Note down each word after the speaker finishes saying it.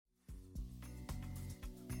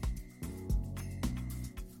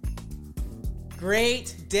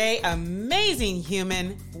Great day, amazing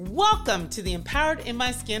human. Welcome to the Empowered in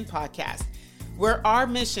My Skin podcast, where our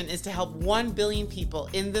mission is to help 1 billion people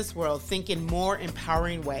in this world think in more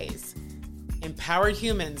empowering ways. Empowered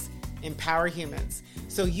humans empower humans.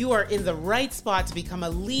 So you are in the right spot to become a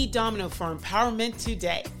lead domino for empowerment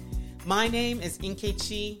today. My name is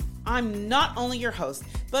Nkechi. I'm not only your host,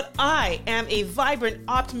 but I am a vibrant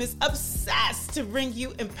optimist obsessed to bring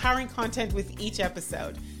you empowering content with each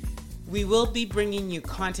episode. We will be bringing you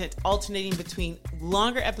content alternating between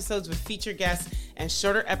longer episodes with featured guests and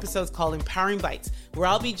shorter episodes called Empowering Bytes, where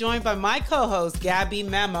I'll be joined by my co-host, Gabby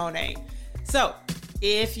Mamone. So,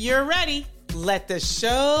 if you're ready, let the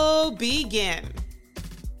show begin.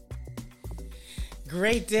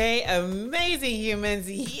 Great day, amazing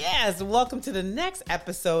humans. Yes, welcome to the next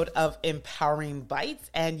episode of Empowering Bytes.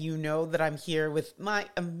 And you know that I'm here with my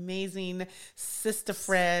amazing sister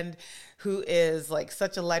friend who is like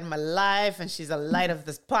such a light in my life, and she's a light of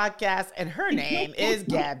this podcast, and her name is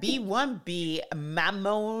Gabby 1B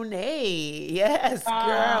Mamone. Yes,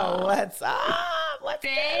 girl, what's up?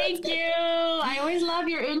 Thank you. I always love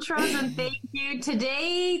your intros, and thank you.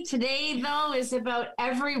 Today though is about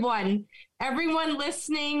everyone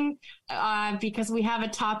listening, because we have a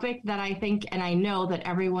topic that I think and I know that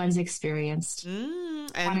everyone's experienced.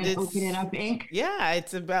 And open it up, Ink. Yeah,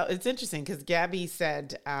 it's interesting because Gabby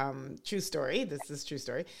said, true story. This is true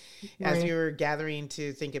story. Right. As we were gathering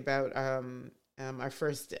to think about our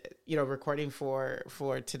first, recording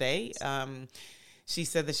for today, she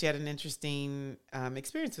said that she had an interesting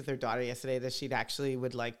experience with her daughter yesterday that she'd actually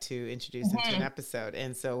would like to introduce into an episode.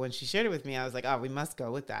 And so when she shared it with me, I was like, oh, we must go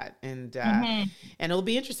with that. And and it'll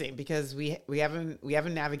be interesting because we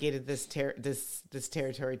haven't navigated this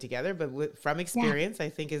territory together, but from experience, I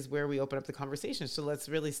think is where we open up the conversation. So let's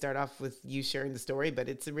really start off with you sharing the story, but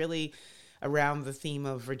it's really around the theme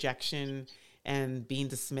of rejection and being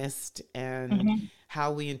dismissed and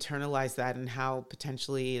how we internalize that and how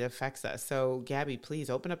potentially it affects us. So Gabby,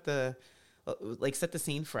 please open up set the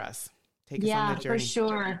scene for us. Take us on the journey.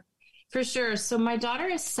 For sure. So my daughter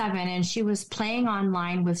is 7 and she was playing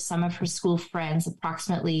online with some of her school friends,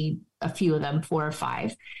 approximately a few of them, 4 or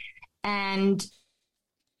 5. And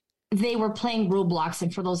they were playing Roblox.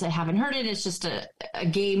 And for those that haven't heard it, it's just a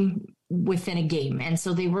game within a game. And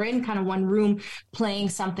so they were in kind of one room playing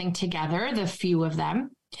something together, the few of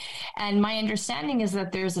them. And my understanding is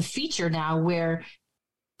that there's a feature now where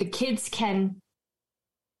the kids can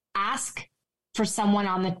ask for someone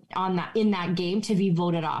in that game to be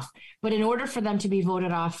voted off. But in order for them to be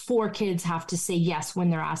voted off, 4 kids have to say yes when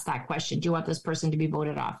they're asked that question. Do you want this person to be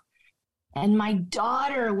voted off? And my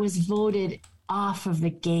daughter was voted off of the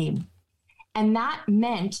game. And that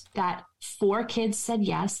meant that 4 kids said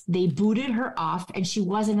yes. They booted her off and she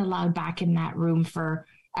wasn't allowed back in that room for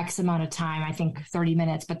X amount of time, I think 30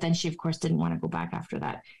 minutes. But then she, of course, didn't want to go back after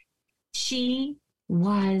that. She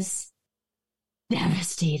was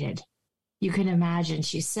devastated. You can imagine.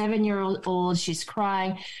 She's 7-year-old. She's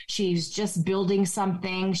crying. She's just building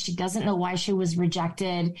something. She doesn't know why she was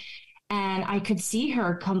rejected. And I could see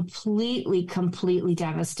her completely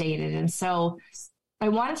devastated. And so I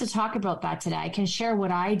wanted to talk about that today. I can share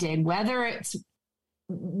what I did, whether it's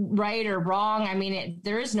right or wrong. I mean,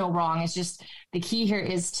 there is no wrong. It's just the key here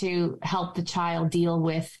is to help the child deal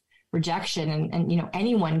with rejection. And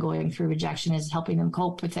anyone going through rejection is helping them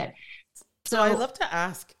cope with it. So I'd love to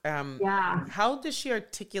ask, how does she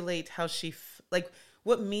articulate how she,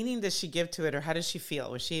 what meaning does she give to it, or how does she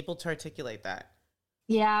feel? Was she able to articulate that?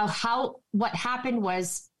 Yeah. What happened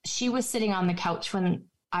was she was sitting on the couch when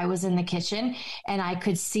I was in the kitchen, and I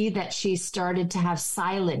could see that she started to have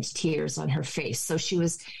silent tears on her face. So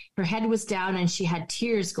her head was down and she had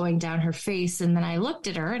tears going down her face. And then I looked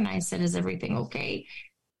at her and I said, is everything okay?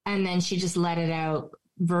 And then she just let it out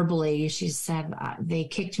verbally. She said, they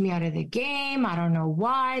kicked me out of the game. I don't know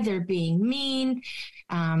why. They're being mean.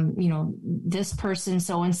 This person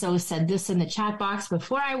so-and-so said this in the chat box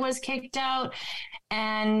before I was kicked out.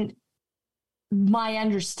 And my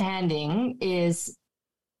understanding is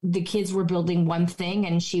the kids were building one thing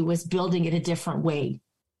and she was building it a different way,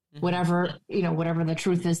 whatever the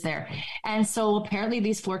truth is there. And so apparently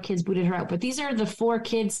these 4 kids booted her out, but these are the 4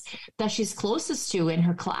 kids that she's closest to in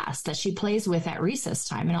her class that she plays with at recess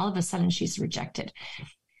time. And all of a sudden she's rejected.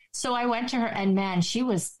 So I went to her and man, she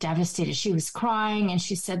was devastated. She was crying and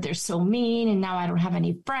she said, they're so mean. And now I don't have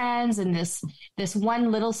any friends. And this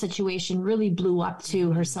one little situation really blew up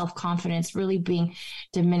to her self-confidence really being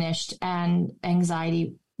diminished, and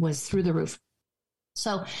anxiety was through the roof.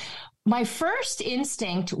 So my first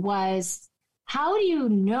instinct was, how do you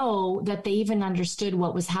know that they even understood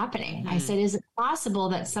what was happening? I said, is it possible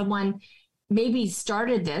that someone maybe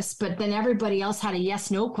started this, but then everybody else had a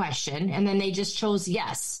yes, no question. And then they just chose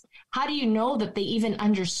yes. How do you know that they even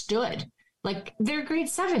understood? Like they're grade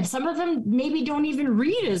 7. Some of them maybe don't even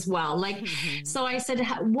read as well. Like, so I said,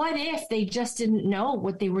 what if they just didn't know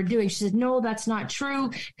what they were doing? She said, no, that's not true.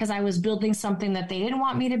 Because I was building something that they didn't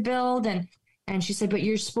want me to build. And she said, but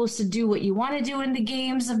you're supposed to do what you want to do in the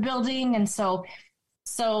games of building. And so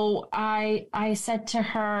I said to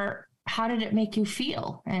her, how did it make you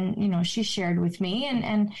feel? And, she shared with me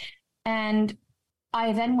and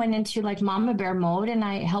I then went into like mama bear mode and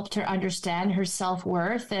I helped her understand her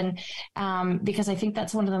self-worth. And because I think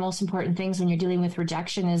that's one of the most important things when you're dealing with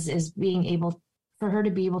rejection is being able for her to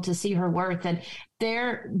be able to see her worth, and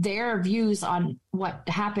their views on what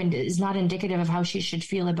happened is not indicative of how she should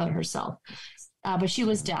feel about herself. But she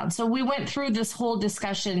was down. So we went through this whole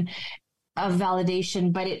discussion of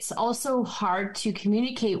validation, but it's also hard to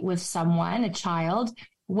communicate with someone, a child,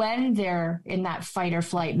 when they're in that fight or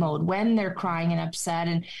flight mode, when they're crying and upset,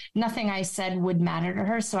 and nothing I said would matter to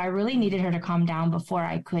her. So I really needed her to calm down before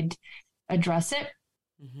I could address it.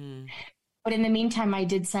 Mm-hmm. But in the meantime, I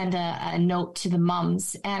did send a note to the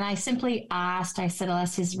moms, and I simply asked, I said,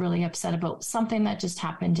 Alessia's really upset about something that just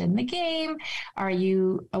happened in the game. Are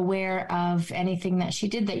you aware of anything that she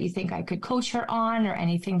did that you think I could coach her on, or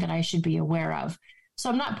anything that I should be aware of? So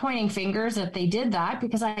I'm not pointing fingers that they did that,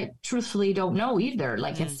 because I truthfully don't know either.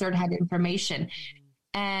 Like if third-hand information.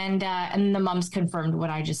 And the moms confirmed what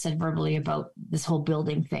I just said verbally about this whole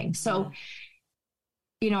building thing. So,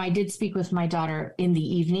 I did speak with my daughter in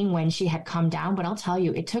the evening when she had come down, but I'll tell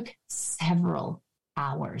you, it took several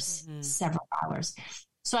hours.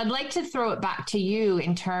 So I'd like to throw it back to you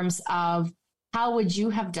in terms of how would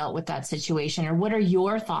you have dealt with that situation, or what are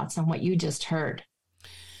your thoughts on what you just heard?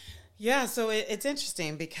 Yeah, so it's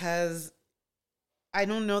interesting because I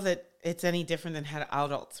don't know that it's any different than had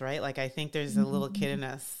adults, right? Like I think there's a little kid in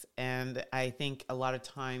us, and I think a lot of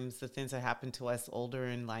times the things that happen to us older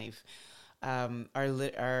in life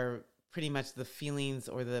are pretty much the feelings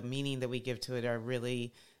or the meaning that we give to it are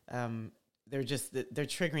really they're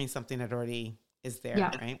triggering something that already is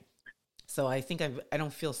there, right? So I think I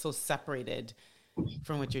don't feel so separated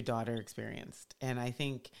from what your daughter experienced, and I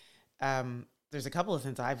think there's a couple of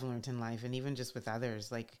things I've learned in life, and even just with others,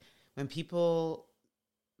 like when people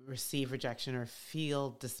receive rejection or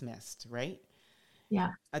feel dismissed, right?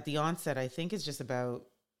 Yeah. At the onset, I think it's just about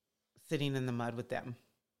sitting in the mud with them.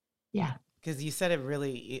 Yeah. Because you said it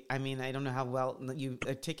really, I mean, I don't know how well you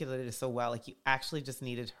articulated it so well. Like you actually just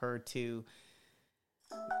needed her to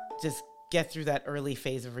just get through that early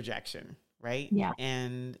phase of rejection, right? Yeah.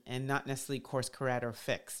 And not necessarily course correct or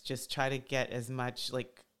fix. Just try to get as much,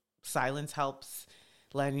 like, silence helps,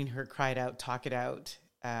 letting her cry it out, talk it out,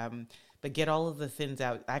 but get all of the things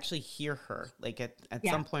out. Actually hear her. Like at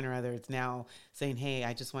some point or other, it's now saying, hey,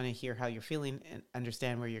 I just want to hear how you're feeling and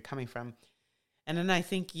understand where you're coming from. And then I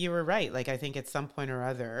think you were right. Like I think at some point or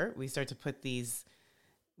other, we start to put these.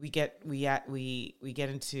 We get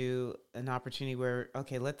into an opportunity where,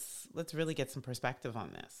 okay, let's really get some perspective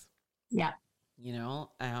on this. Yeah.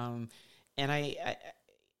 And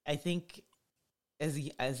I think.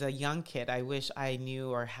 As a young kid, I wish I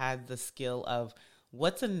knew or had the skill of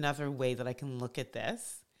what's another way that I can look at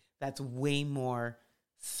this that's way more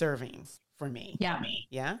serving for me. Yeah.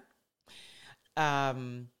 Yeah.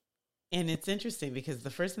 And it's interesting because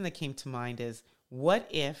the first thing that came to mind is, what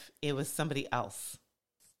if it was somebody else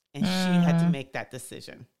and she had to make that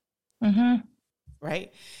decision? Mm-hmm.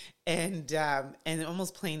 Right. And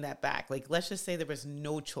almost playing that back, like, let's just say there was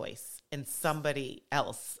no choice and somebody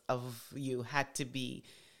else of you had to be,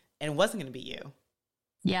 and it wasn't going to be you.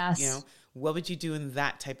 Yes. What would you do in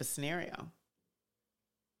that type of scenario?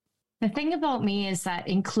 The thing about me is that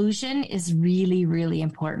inclusion is really, really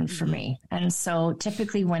important for me. And so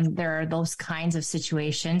typically when there are those kinds of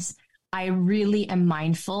situations, I really am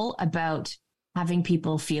mindful about having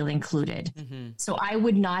people feel included. So I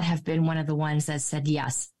would not have been one of the ones that said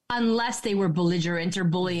yes, unless they were belligerent or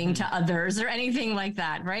bullying to others or anything like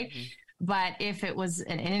that, right? But if it was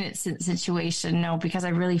an innocent situation, no, because I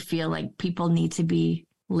really feel like people need to be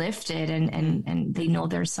lifted and they know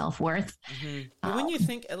their self-worth. But when you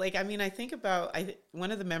think, like, I mean, I think about,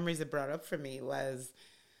 one of the memories that brought up for me was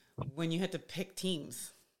when you had to pick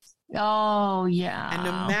teams. Oh, yeah. And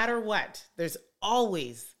no matter what, there's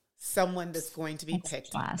always someone that's going to be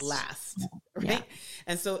picked last, right? Yeah.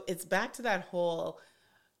 And so it's back to that whole,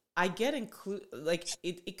 I get like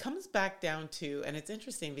it comes back down to, and it's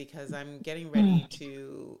interesting because I'm getting ready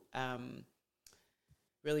to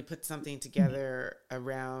really put something together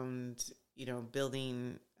around,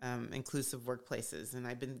 building inclusive workplaces. And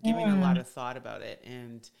I've been giving a lot of thought about it.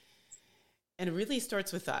 And And it really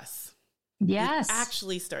starts with us. Yes. It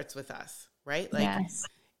actually starts with us, right? Like, yes.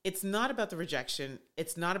 It's not about the rejection.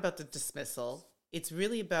 It's not about the dismissal. It's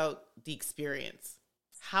really about the experience.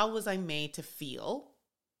 How was I made to feel?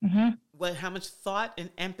 How much thought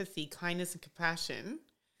and empathy, kindness and compassion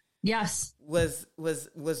yes. was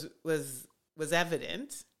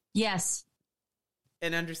evident. Yes.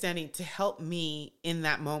 And understanding to help me in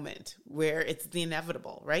that moment where it's the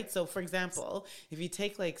inevitable, right? So for example, if you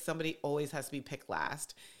take like somebody always has to be picked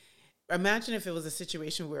last, imagine if it was a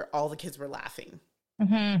situation where all the kids were laughing,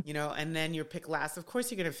 you know, and then you're picked last. Of course,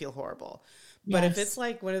 you're going to feel horrible. But if it's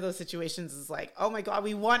like one of those situations, it's like, oh my God,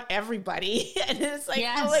 we want everybody. And it's like,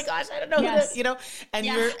 oh my gosh, I don't know who to, you know, and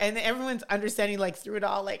and everyone's understanding like through it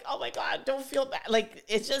all, like, oh my God, don't feel bad. Like,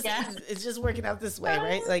 it's just working out this way,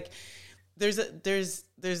 right? Like there's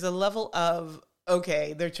a level of,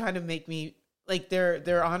 okay, they're trying to make me, like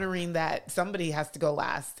they're honoring that somebody has to go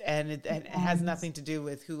last, and it has nothing to do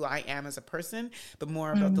with who I am as a person, but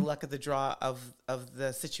more about the luck of the draw of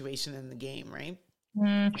the situation in the game, right?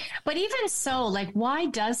 But even so, like, why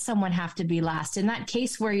does someone have to be last? In that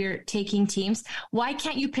case where you're taking teams, why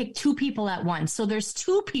can't you pick two people at once? So there's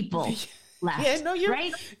two people left. Yeah, no, you're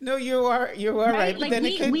right. No, you are right. Like, then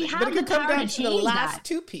we have the power to change the last that.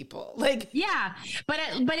 two people. Like, yeah, but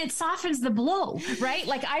it softens the blow, right?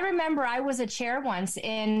 Like, I remember I was a chair once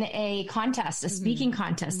in a contest, a speaking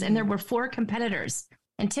contest, and there were 4 competitors,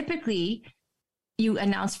 and typically you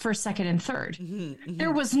announce first, second, and third.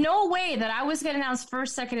 There was no way that I was going to announce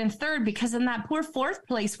first, second, and third, because then that poor 4th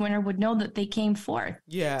place winner would know that they came 4th.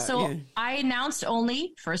 Yeah. So I announced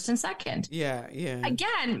only first and second. Yeah. Yeah.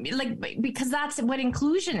 Again, like, because that's what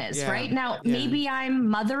inclusion is, right? Now, maybe I'm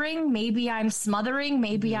mothering, maybe I'm smothering,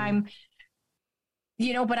 maybe I'm,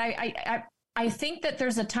 you know, but I think that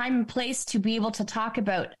there's a time and place to be able to talk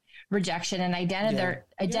about rejection and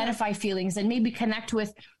identify feelings and maybe connect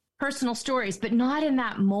with personal stories, but not in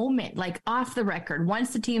that moment, like off the record.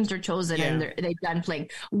 Once the teams are chosen and they've done playing,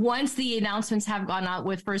 once the announcements have gone out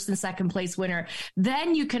with first and second place winner,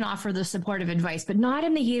 then you can offer the supportive advice, but not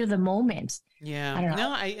in the heat of the moment. Yeah.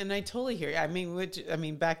 I totally hear you. I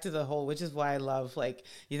mean, back to the whole, which is why I love, like,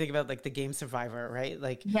 you think about like the game Survivor, right?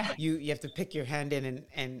 Like you have to pick your hand in,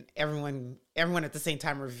 and everyone at the same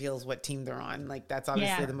time reveals what team they're on. Like, that's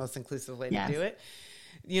obviously the most inclusive way to do it.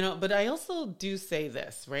 You know, but I also do say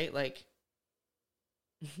this, right? Like,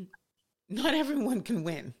 not everyone can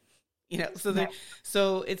win, you know?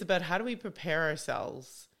 So it's about how do we prepare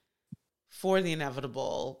ourselves for the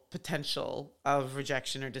inevitable potential of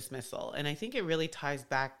rejection or dismissal. And I think it really ties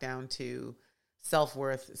back down to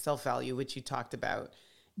self-worth, self-value, which you talked about,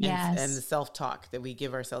 and the self-talk that we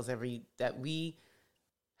give ourselves that we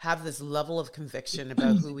have this level of conviction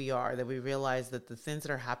about who we are, that we realize that the things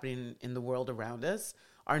that are happening in the world around us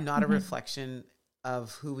are not a reflection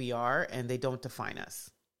of who we are, and they don't define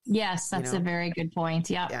us. Yes, that's a very good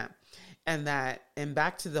point. Yeah. And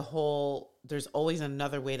back to the whole, there's always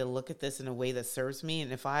another way to look at this in a way that serves me.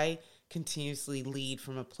 And if I continuously lead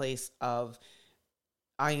from a place of,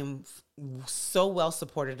 I am so well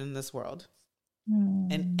supported in this world,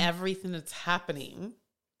 and everything that's happening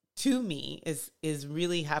to me is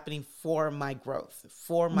really happening for my growth,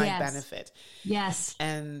 for my benefit. Yes.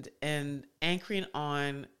 And anchoring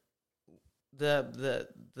on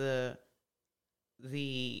the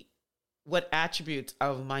what attributes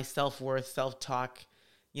of my self-worth, self-talk,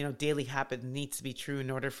 you know, daily habit needs to be true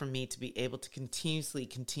in order for me to be able to continuously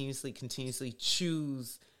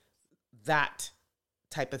choose that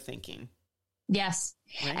type of thinking. Yes.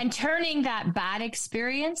 Right? And turning that bad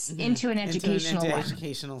experience into an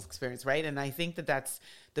educational experience, right? And I think that that's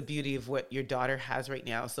the beauty of what your daughter has right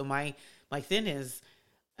now. So my thing is,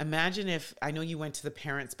 imagine if, I know you went to the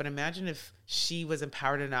parents, but imagine if she was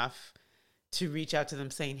empowered enough to reach out to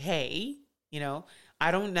them saying, hey, you know,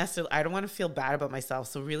 I don't want to feel bad about myself.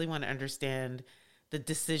 So really want to understand the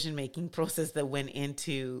decision-making process that went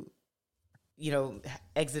into, you know,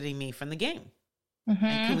 exiting me from the game. And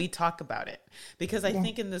can we talk about it? Because I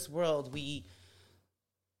think in this world,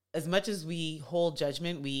 as much as we hold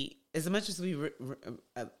judgment, as much as we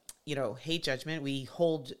hate judgment,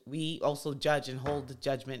 we also judge and hold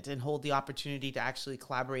judgment and hold the opportunity to actually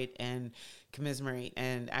collaborate and commiserate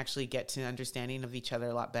and actually get to understanding of each other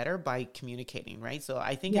a lot better by communicating, right? So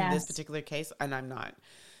I think in this particular case, and I'm not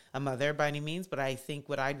a mother by any means, but I think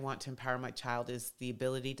what I'd want to empower my child is the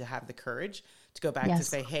ability to have the courage to go back to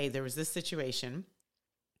say, hey, there was this situation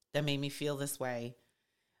that made me feel this way,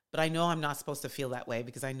 but I know I'm not supposed to feel that way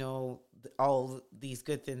because I know all these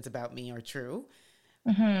good things about me are true.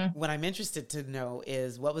 What I'm interested to know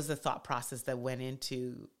is, what was the thought process that went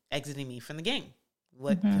into exiting me from the game?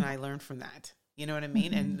 what can I learn from that? You know what I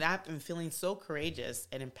mean? And that I'm feeling so courageous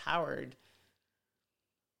and empowered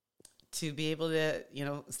to be able to,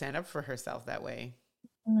 stand up for herself that way.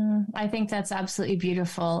 I think that's absolutely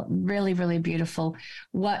beautiful. Really, really beautiful.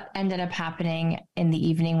 What ended up happening in the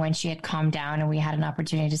evening when she had calmed down and we had an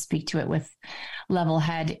opportunity to speak to it with level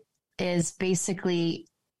head is basically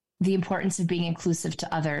the importance of being inclusive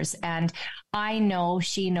to others. And I know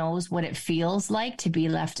she knows what it feels like to be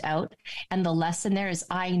left out. And the lesson there is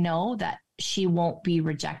I know that she won't be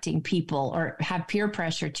rejecting people or have peer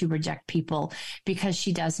pressure to reject people because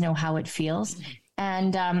she does know how it feels.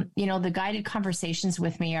 And, the guided conversations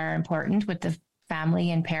with me are important with the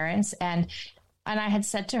family and parents. And I had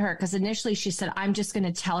said to her, because initially she said, I'm just going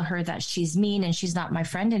to tell her that she's mean and she's not my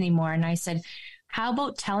friend anymore. And I said, how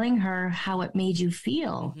about telling her how it made you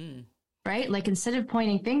feel? Right? Like instead of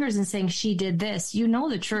pointing fingers and saying she did this, you know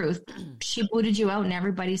the truth. She booted you out and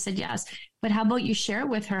everybody said yes. But how about you share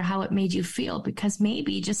with her how it made you feel? Because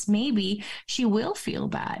maybe, just maybe, she will feel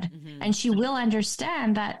bad and she will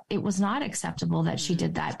understand that it was not acceptable that she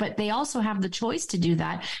did that. But they also have the choice to do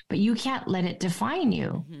that, but you can't let it define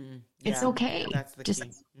you. It's okay. That's the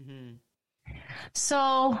key.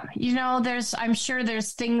 So, I'm sure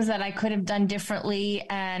there's things that I could have done differently.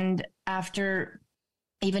 And after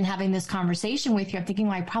even having this conversation with you, I'm thinking,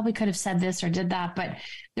 well, I probably could have said this or did that. But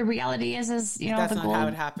the reality is that's the not goal. how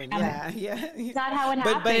it happened. It's not how it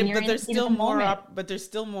happened. But there's still more. But there's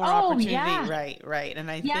still more opportunity. Yeah. Right.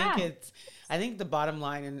 And I think the bottom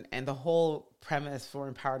line and the whole premise for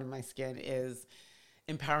Empowered in My Skin is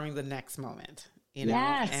empowering the next moment.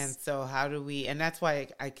 Yes. And so how do we? And that's why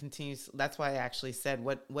I continue. That's why I actually said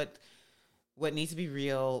what needs to be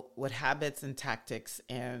real, what habits and tactics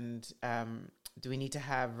and do we need to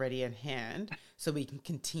have ready at hand so we can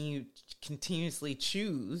continuously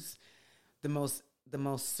choose the most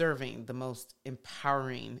serving, the most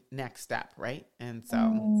empowering next step, right? And so,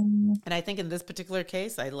 and I think in this particular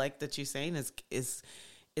case, I like that you're saying is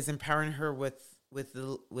empowering her with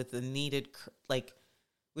the needed, like,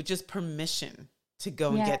 with just permission to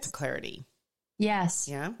go and get to clarity. Yes.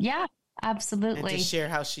 Yeah. Yeah. Absolutely. And to share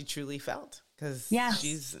how she truly felt. Because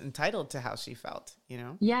she's entitled to how she felt,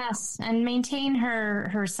 Yes. And maintain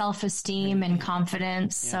her self-esteem and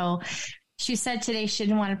confidence. Yeah. So she said today she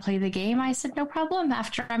didn't want to play the game. I said, no problem.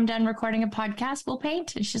 After I'm done recording a podcast, we'll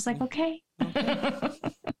paint. And she's like, okay.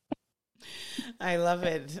 I love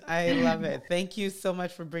it. Thank you so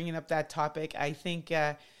much for bringing up that topic. I think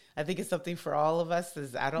it's something for all of us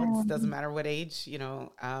as adults. Doesn't matter what age,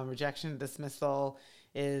 rejection, dismissal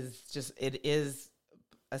it is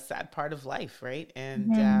a sad part of life, right?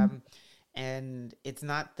 And and it's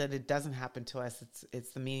not that it doesn't happen to us;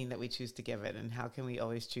 it's the meaning that we choose to give it, and how can we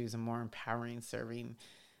always choose a more empowering, serving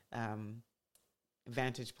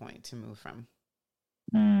vantage point to move from.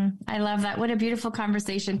 I love that. What a beautiful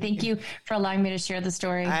conversation! Thank you for allowing me to share the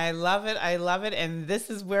story. I love it, and this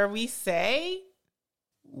is where we say,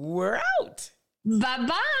 "We're out."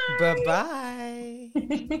 Bye-bye. Bye-bye.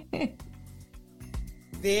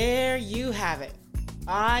 There you have it.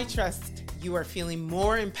 I trust you are feeling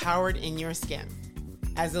more empowered in your skin.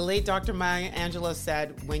 As the late Dr. Maya Angelou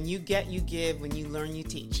said, when you get, you give, when you learn, you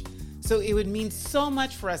teach. So it would mean so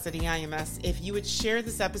much for us at EIMS if you would share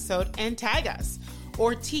this episode and tag us,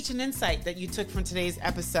 or teach an insight that you took from today's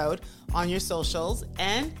episode on your socials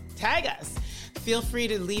and tag us. Feel free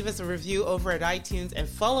to leave us a review over at iTunes and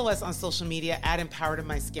follow us on social media at Empowered in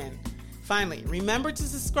My Skin. Finally, remember to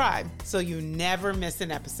subscribe so you never miss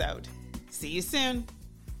an episode. See you soon.